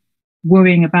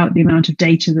 worrying about the amount of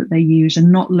data that they use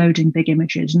and not loading big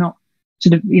images, not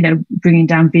sort of, bringing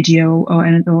down video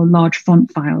or large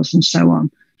font files and so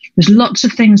on. There's lots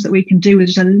of things that we can do with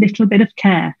just a little bit of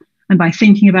care. And by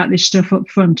thinking about this stuff up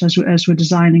front as we're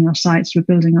designing our sites, we're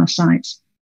building our sites,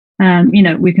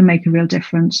 we can make a real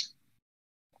difference.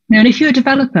 Now, and if you're a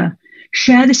developer,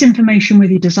 share this information with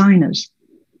your designers,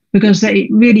 because it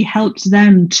really helps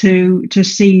them to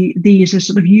see these as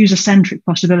sort of user-centric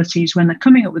possibilities when they're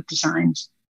coming up with designs,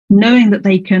 knowing that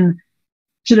they can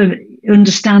sort of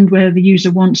understand whether the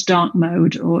user wants dark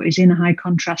mode or is in a high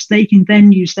contrast. They can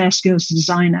then use their skills as a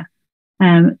designer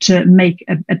to make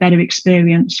a better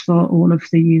experience for all of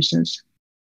the users.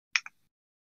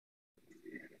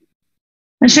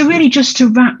 And so really just to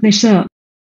wrap this up,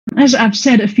 as I've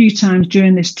said a few times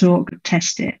during this talk,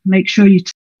 test it, make sure you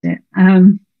test it.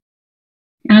 And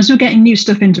as we're getting new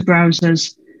stuff into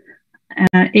browsers,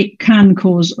 it can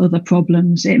cause other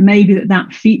problems. It may be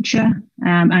that feature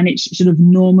and its sort of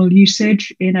normal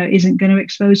usage, isn't going to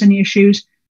expose any issues,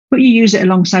 but you use it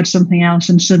alongside something else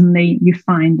and suddenly you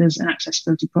find there's an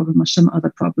accessibility problem or some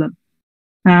other problem.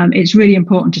 It's really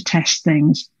important to test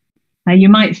things. You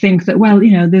might think that, well,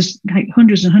 there's like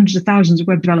hundreds and hundreds of thousands of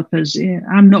web developers.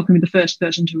 I'm not going to be the first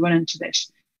person to run into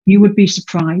this. You would be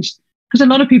surprised because a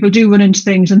lot of people do run into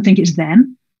things and think it's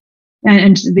them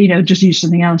and just use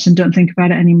something else and don't think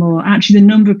about it anymore. Actually, the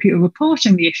number of people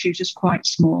reporting the issues is quite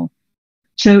small.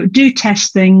 So do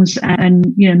test things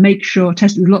and, make sure,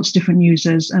 test it with lots of different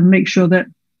users and make sure that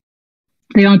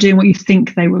they are doing what you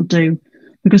think they will do.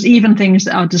 Because even things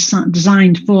that are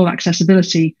designed for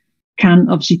accessibility can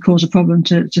obviously cause a problem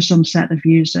to some set of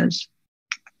users.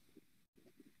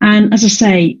 And as I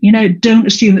say, don't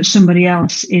assume that somebody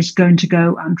else is going to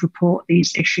go and report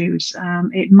these issues.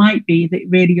 It might be that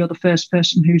really you're the first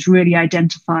person who's really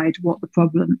identified what the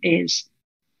problem is.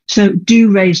 So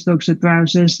do raise bugs with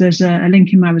browsers. There's a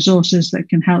link in my resources that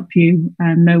can help you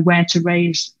know where to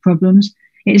raise problems.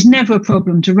 It is never a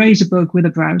problem to raise a bug with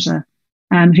a browser.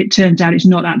 If it turns out it's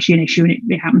not actually an issue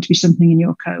and it happened to be something in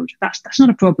your code, that's not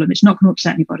a problem. It's not going to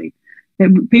upset anybody.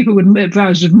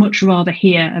 Browsers would much rather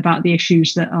hear about the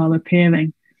issues that are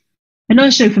appearing. And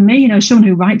also for me, someone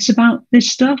who writes about this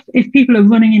stuff, if people are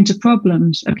running into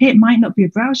problems, okay, it might not be a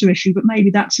browser issue, but maybe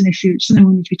that's an issue, something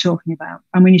we need to be talking about.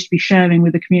 And we need to be sharing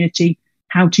with the community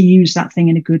how to use that thing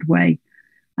in a good way.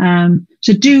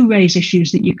 So do raise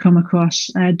issues that you come across.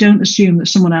 Don't assume that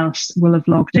someone else will have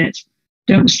logged it.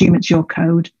 Don't assume it's your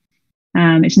code.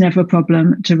 It's never a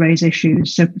problem to raise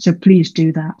issues. So please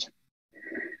do that.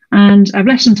 And I've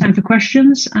left some time for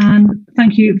questions. And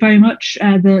thank you very much.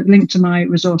 The link to my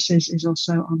resources is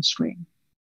also on screen.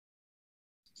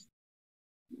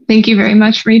 Thank you very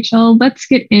much, Rachel. Let's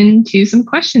get into some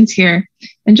questions here.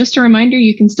 And just a reminder,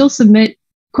 you can still submit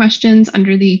questions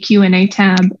under the Q&A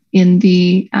tab in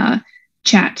the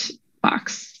chat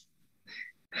box.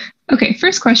 Okay,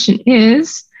 first question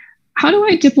is, how do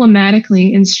I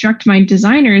diplomatically instruct my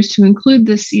designers to include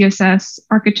the CSS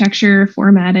architecture,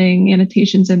 formatting,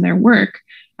 annotations in their work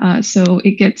so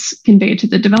it gets conveyed to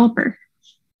the developer?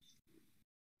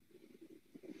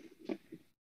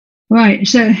 Right,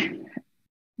 so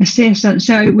the CSS,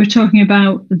 so we're talking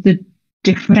about the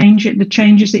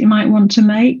changes that you might want to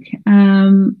make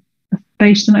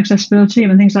based on accessibility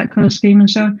and things like color scheme and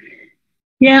so on.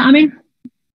 Yeah, I mean,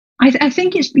 I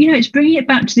think it's, it's bringing it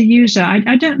back to the user.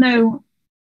 I don't know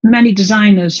many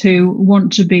designers who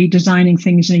want to be designing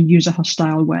things in a user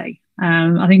hostile way.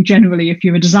 I think generally, if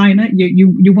you're a designer,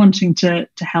 you're wanting to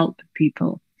help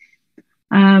people.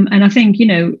 And I think,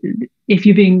 if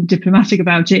you're being diplomatic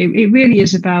about it, it really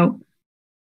is about,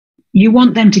 you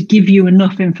want them to give you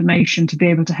enough information to be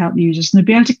able to help users and to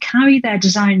be able to carry their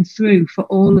design through for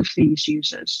all of these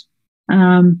users.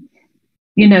 The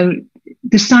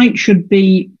site should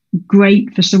be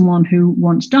great for someone who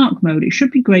wants dark mode. It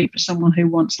should be great for someone who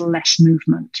wants less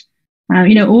movement.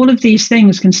 All of these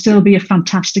things can still be a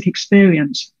fantastic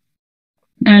experience.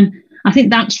 And I think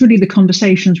that's really the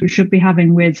conversations we should be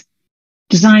having with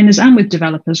designers and with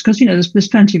developers, because, there's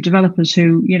plenty of developers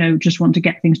who, just want to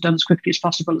get things done as quickly as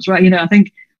possible as well. I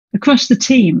think across the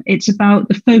team, it's about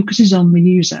the focus is on the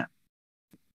user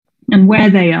and where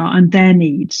they are and their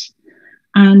needs,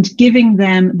 and giving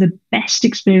them the best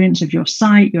experience of your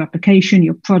site, your application,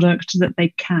 your product that they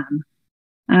can,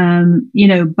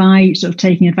 by sort of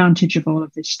taking advantage of all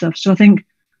of this stuff. So I think,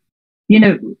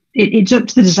 it's up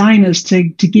to the designers to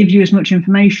give you as much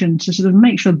information to sort of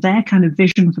make sure their kind of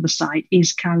vision for the site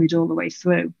is carried all the way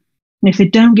through. And if they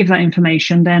don't give that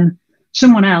information, then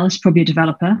someone else, probably a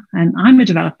developer, and I'm a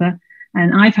developer,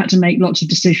 and I've had to make lots of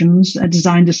decisions,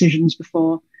 design decisions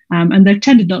before, and they've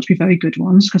tended not to be very good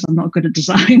ones because I'm not good at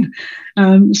design.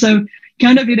 So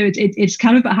kind of, it's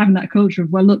kind of about having that culture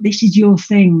of, well, look, this is your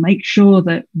thing. Make sure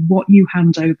that what you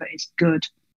hand over is good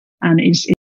and is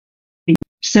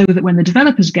so that when the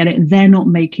developers get it, they're not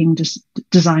making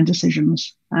design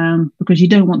decisions, because you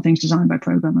don't want things designed by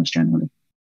programmers generally.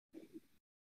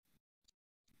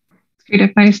 Great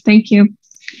advice. Thank you.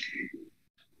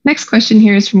 Next question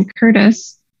here is from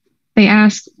Curtis. They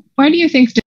ask, why do you think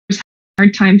developers have a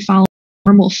hard time following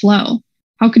normal flow?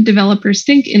 How could developers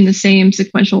think in the same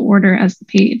sequential order as the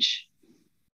page?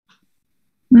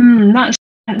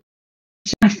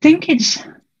 I think it's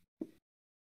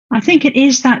I think it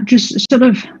is that just sort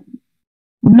of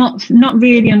not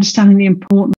really understanding the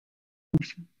importance of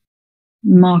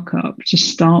markup to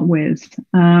start with.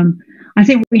 I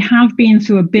think we have been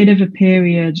through a bit of a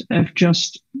period of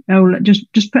just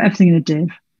put everything in a div.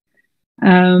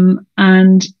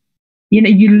 And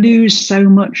you lose so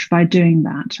much by doing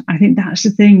that. I think that's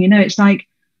the thing. It's like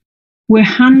we're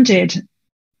handed,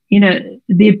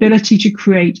 the ability to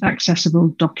create accessible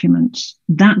documents.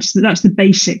 That's the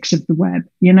basics of the web.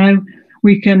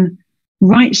 We can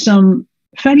write some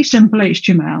fairly simple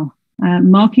HTML,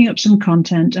 marking up some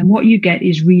content, and what you get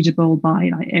is readable by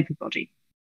everybody.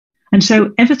 And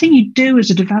so everything you do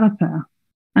as a developer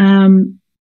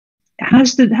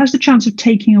has the chance of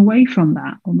taking away from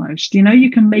that almost. You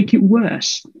can make it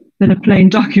worse than a plain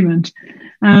document.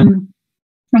 And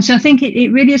so I think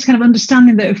it really is kind of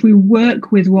understanding that if we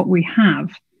work with what we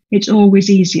have, it's always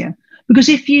easier. Because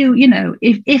if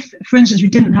if for instance, we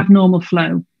didn't have normal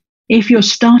flow, if your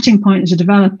starting point as a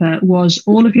developer was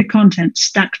all of your content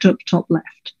stacked up top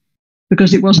left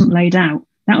because it wasn't laid out,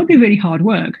 that would be really hard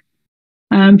work.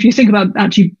 If you think about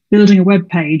actually building a web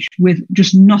page with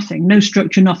just nothing, no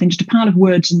structure, nothing, just a pile of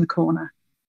words in the corner,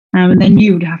 and then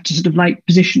you would have to sort of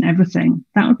position everything,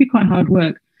 that would be quite hard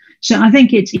work. So I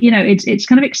think it's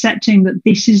kind of accepting that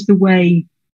this is the way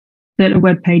that a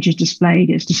web page is displayed.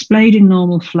 It's displayed in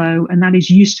normal flow, and that is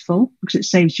useful because it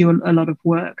saves you a lot of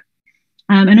work.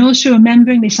 And also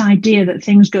remembering this idea that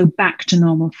things go back to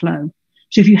normal flow.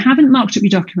 So if you haven't marked up your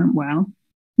document well,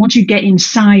 once you get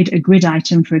inside a grid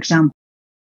item, for example,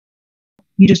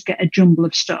 you just get a jumble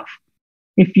of stuff.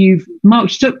 If you've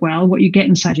marked it up well, what you get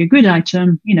inside your grid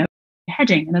item, a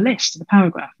heading and a list and a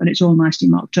paragraph, and it's all nicely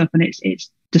marked up and it's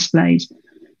displays.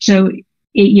 So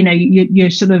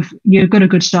you've got a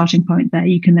good starting point there.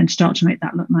 You can then start to make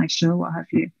that look nicer or what have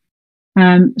you.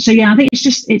 So yeah, I think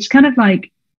it's kind of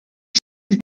like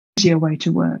an easier way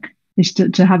to work is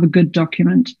to have a good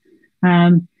document.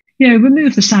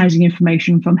 Remove the sizing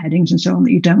information from headings and so on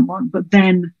that you don't want, but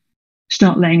then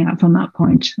start laying out from that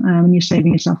point, and you're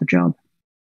saving yourself a job.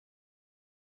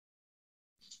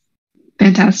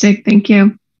 Fantastic. Thank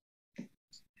you.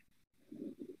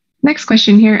 Next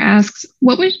question here asks,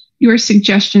 what would your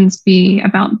suggestions be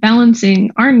about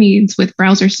balancing our needs with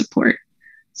browser support?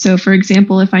 So for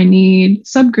example, if I need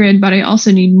Subgrid, but I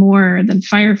also need more than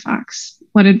Firefox,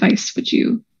 what advice would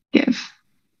you give?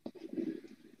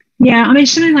 Yeah, I mean,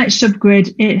 something like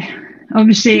Subgrid,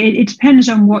 it depends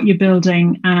on what you're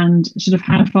building and sort of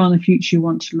how far in the future you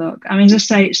want to look. I mean, as I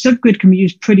say, Subgrid can be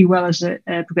used pretty well as a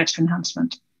progressive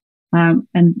enhancement.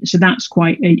 And so that's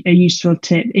quite a useful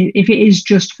tip. If it is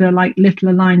just for little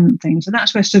alignment things, and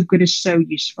that's where Subgrid is so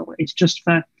useful. It's just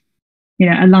for,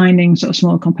 aligning sort of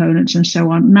small components and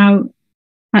so on. Now,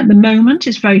 at the moment,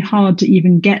 it's very hard to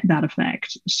even get that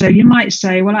effect. So you might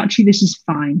say, well, actually, this is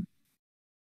fine.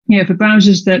 For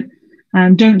browsers that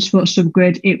don't support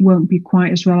Subgrid, it won't be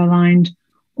quite as well aligned.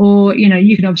 Or,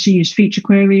 you can obviously use feature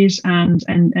queries and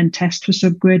test for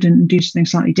Subgrid and do something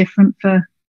slightly different for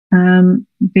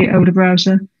the older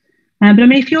browser. But I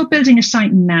mean, if you're building a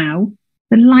site now,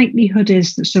 the likelihood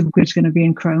is that Subgrid is going to be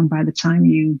in Chrome by the time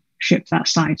you ship that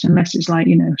site, unless it's something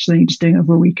you're just doing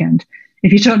over a weekend.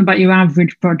 If you're talking about your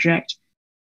average project,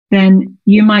 then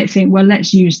you might think, well,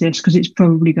 let's use this because it's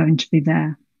probably going to be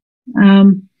there.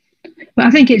 But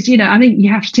I think I think you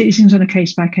have to take these things on a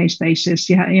case-by-case basis.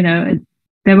 There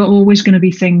are always going to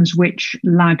be things which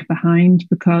lag behind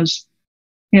because,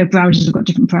 browsers have got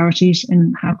different priorities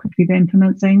in how quickly they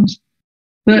implement things.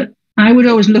 But I would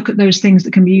always look at those things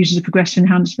that can be used as a progressive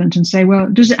enhancement and say, well,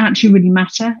 does it actually really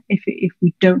matter if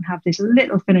we don't have this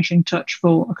little finishing touch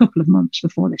for a couple of months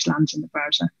before this lands in the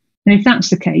browser? And if that's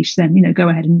the case, then, go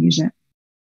ahead and use it.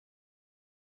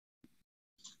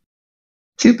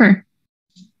 Super.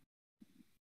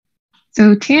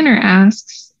 So Tanner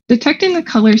asks, detecting the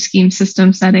color scheme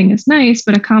system setting is nice,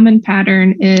 but a common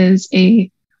pattern is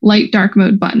a light dark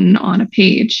mode button on a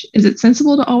page. Is it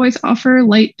sensible to always offer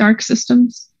light dark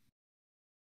systems?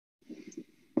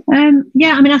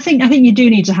 Yeah, I mean, I think you do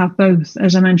need to have both.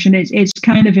 As I mentioned, it's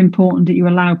kind of important that you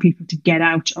allow people to get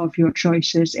out of your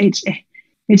choices. It's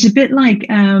a bit like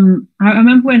I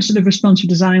remember when sort of responsive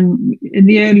design in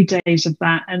the early days of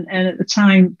that, and at the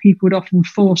time people would often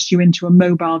force you into a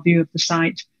mobile view of the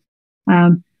site,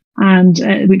 and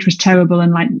which was terrible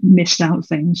and missed out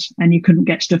things, and you couldn't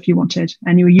get stuff you wanted,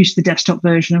 and you were used to the desktop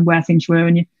version and where things were,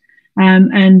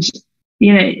 and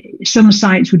some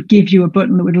sites would give you a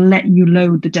button that would let you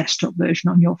load the desktop version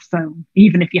on your phone,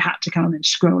 even if you had to kind of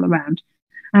scroll around,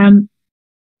 and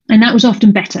that was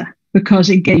often better because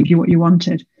it gave you what you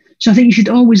wanted. So I think you should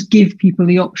always give people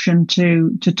the option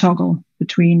to toggle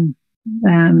between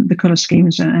the color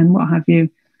schemes and what have you.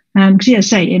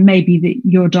 Because it may be that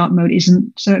your dark mode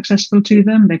isn't so accessible to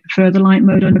them. They prefer the light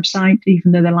mode on the website,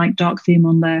 even though they like dark theme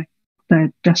on their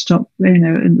desktop, and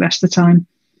the rest of the time.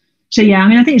 So yeah, I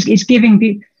mean, I think it's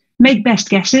giving make best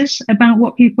guesses about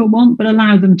what people want, but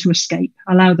allow them to escape,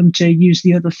 allow them to use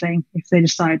the other thing if they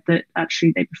decide that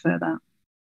actually they prefer that.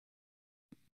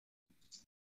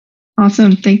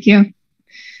 Awesome, thank you.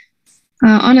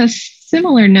 On a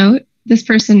similar note, this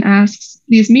person asks,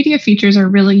 these media features are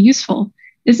really useful.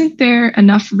 Isn't there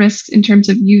enough risks in terms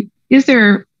of is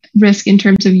there risk in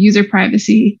terms of user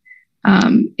privacy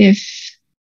if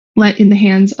let in the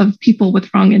hands of people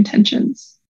with wrong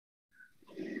intentions?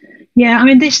 Yeah, I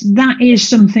mean, that is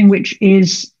something which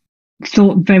is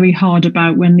thought very hard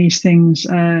about when these things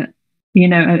are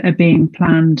being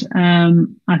planned.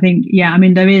 I think, yeah, I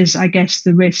mean, there is, I guess,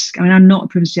 the risk. I mean, I'm not a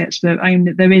privacy expert. I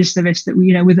mean, there is the risk that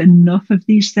with enough of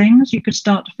these things, you could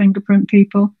start to fingerprint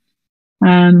people.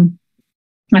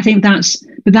 I think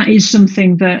that is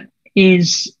something that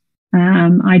is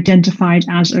identified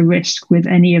as a risk with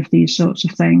any of these sorts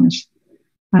of things.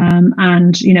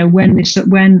 And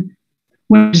when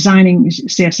designing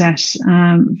CSS,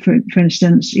 for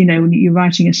instance, when you're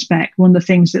writing a spec, one of the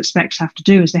things that specs have to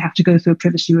do is they have to go through a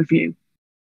privacy review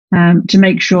to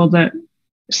make sure that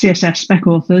CSS spec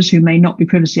authors who may not be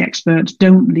privacy experts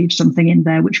don't leave something in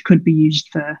there which could be used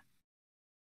for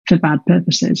bad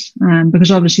purposes.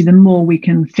 Because obviously the more we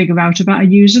can figure out about a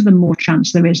user, the more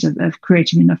chance there is of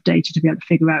creating enough data to be able to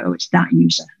figure out, it's that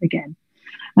user again,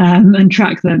 and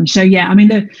track them. So yeah, I mean,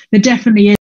 there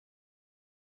definitely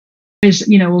is,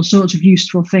 all sorts of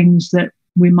useful things that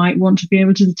we might want to be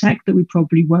able to detect that we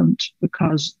probably won't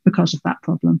because of that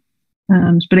problem.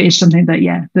 But it is something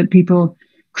that, that people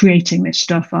creating this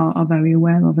stuff are very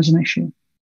aware of as an issue.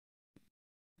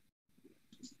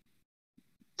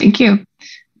 Thank you.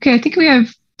 Okay, I think we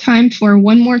have time for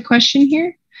one more question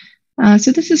here.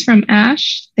 So this is from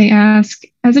Ash. They ask,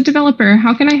 as a developer,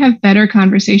 how can I have better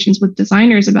conversations with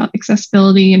designers about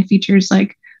accessibility and features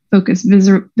like focus,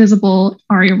 visible,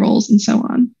 ARIA roles, and so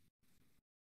on?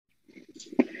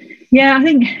 Yeah, I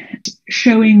think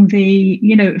showing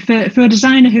for a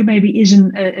designer who maybe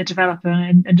isn't a developer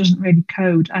and doesn't really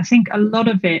code, I think a lot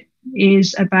of it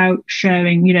is about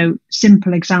sharing,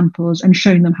 simple examples and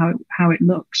showing them how it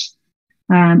looks,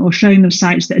 or showing them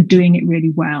sites that are doing it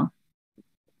really well.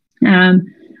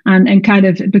 And kind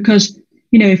of, because,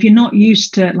 if you're not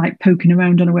used to like poking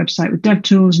around on a website with dev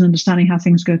tools and understanding how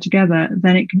things go together,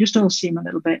 then it can just all seem a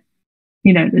little bit,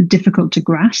 difficult to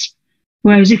grasp.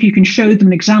 Whereas if you can show them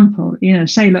an example,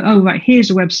 say, look, oh, right,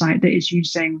 here's a website that is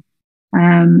using,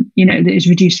 that is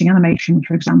reducing animation,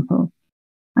 for example.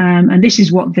 And this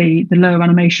is what the lower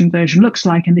animation version looks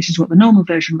like, and this is what the normal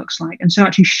version looks like. And so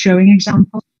actually showing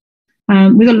examples.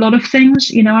 With a lot of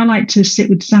things, I like to sit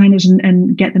with designers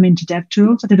and get them into dev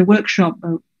tools. I did a workshop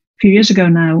a few years ago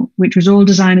now, which was all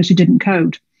designers who didn't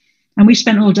code. And we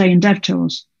spent all day in dev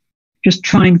tools, just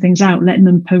trying things out, letting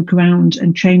them poke around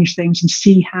and change things and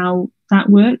see how that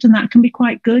worked. And that can be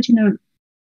quite good,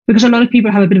 because a lot of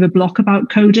people have a bit of a block about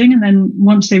coding. And then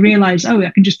once they realize, oh,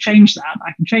 I can just change that.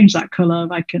 I can change that color.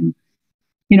 I can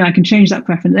change that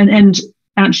preference. And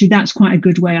actually, that's quite a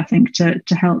good way, I think, to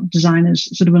help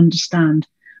designers sort of understand.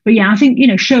 But yeah, I think,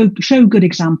 show good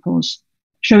examples,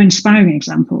 show inspiring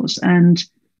examples, and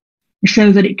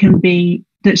show that it can be,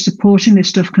 that supporting this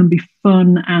stuff can be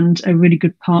fun and a really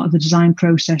good part of the design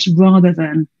process, rather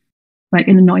than like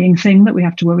an annoying thing that we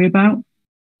have to worry about.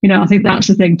 I think that's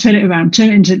the thing. Turn it around, turn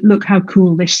it into, look how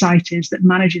cool this site is that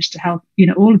manages to help,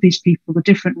 all of these people with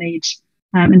different needs,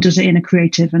 and does it in a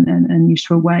creative and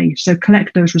useful way. So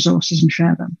collect those resources and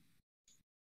share them.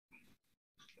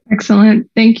 Excellent.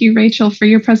 Thank you, Rachel, for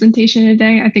your presentation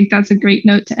today. I think that's a great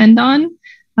note to end on.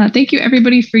 Thank you,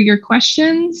 everybody, for your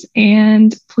questions,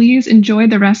 and please enjoy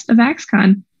the rest of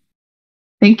AxCon.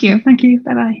 Thank you. Thank you.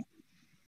 Bye-bye.